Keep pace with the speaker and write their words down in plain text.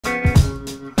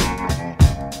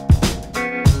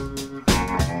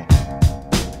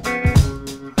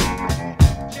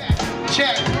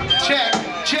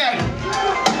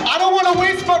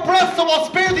so I'll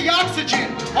spare the oxygen.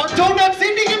 Are donuts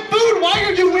Indian food? Why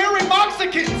are you wearing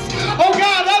Mexicans? Oh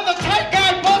God, I'm the tight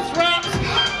guy bus raps.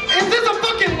 Is this a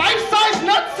fucking life-size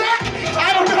nutsack?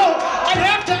 I don't know, I'd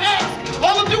have to ask.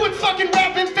 All I'm doing is fucking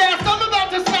rapping fast. I'm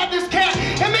about to slap this cat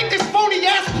and make this phony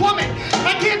ass plummet.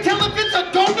 I can't tell if it's a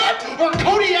donut or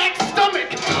Kodiak's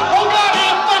stomach. Oh God, I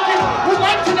fucking would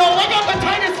like to know. I got the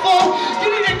tightest flow.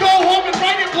 You need to go home and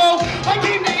write it low. I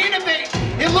came to innovate.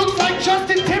 It looks like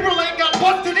Justin Timberlake got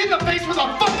busted in the face with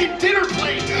a fucking dinner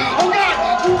plate. Oh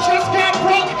God, you just got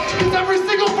broke. Cause every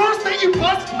single verse that you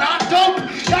bust, not dope.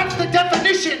 That's the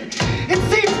definition. It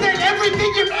seems that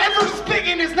everything you've ever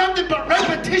spittin' is nothing but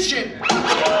repetition.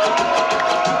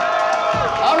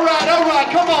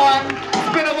 Alright, come on.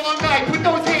 It's been a long night. Put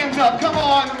those hands up, come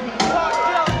on.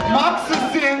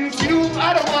 Moxicins,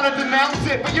 I don't want to denounce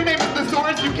it, but your name is the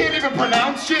Saurus, you can't even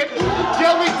pronounce shit.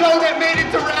 Jelly dough that made it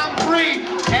to round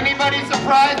 3. Anybody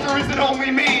surprised, or is it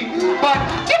only me? But,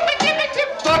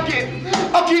 fuck it.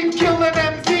 I'll keep killing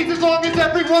MCs as long as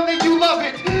everyone that you love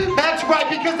it. That's right,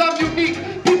 because I'm unique.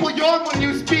 People yawn when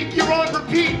you speak, you're on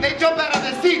repeat. They jump out of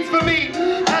the seats for me.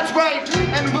 That's right,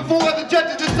 and before the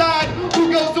judges decide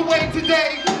who goes away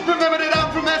today, remember that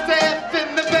I'm from SAF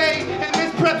in the Bay, and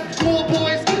this prep school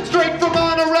boys straight from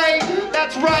Monterey.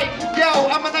 That's right, yo,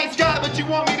 I'm a nice guy, but you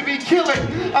want me to be killing.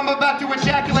 I'm about to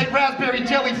ejaculate raspberry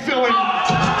jelly filling.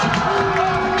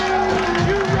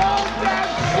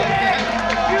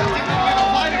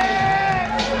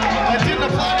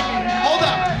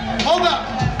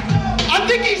 I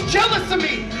think he's jealous of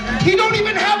me. He don't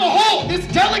even have a hole. This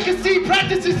delicacy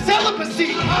practices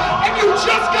celibacy. And you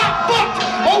just got fucked.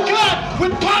 Oh God,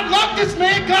 with potluck this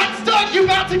man got stuck. You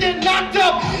about to get knocked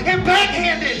up and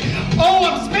backhanded. Oh,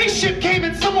 a spaceship came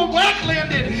and someone whack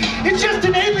landed. It's just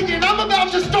an alien. I'm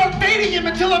about to start fading him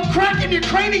until I'm cracking your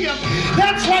cranium.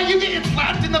 That's why you getting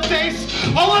slapped in the face.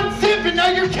 I'll unzip and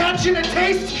now you're catching a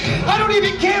taste. I don't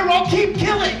even care, I'll keep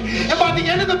killing. And by the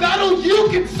end of the battle, you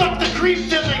can suck the cream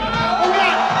filling. Oh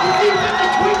God, you see Mr.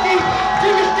 Twinkie? Do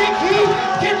you think he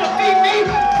can defeat me?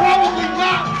 Probably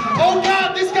not. Oh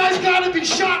God, this guy's gotta be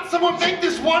shot. Someone make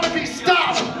this wannabe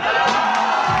stop.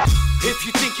 If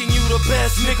you thinking you the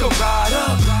best, nigga, ride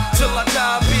up. Till I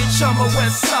die, bitch, I'm a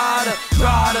west sider.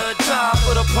 Ride or die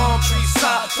for the palm tree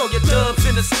side. Throw your dubs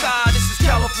in the sky, this is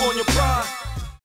California pride.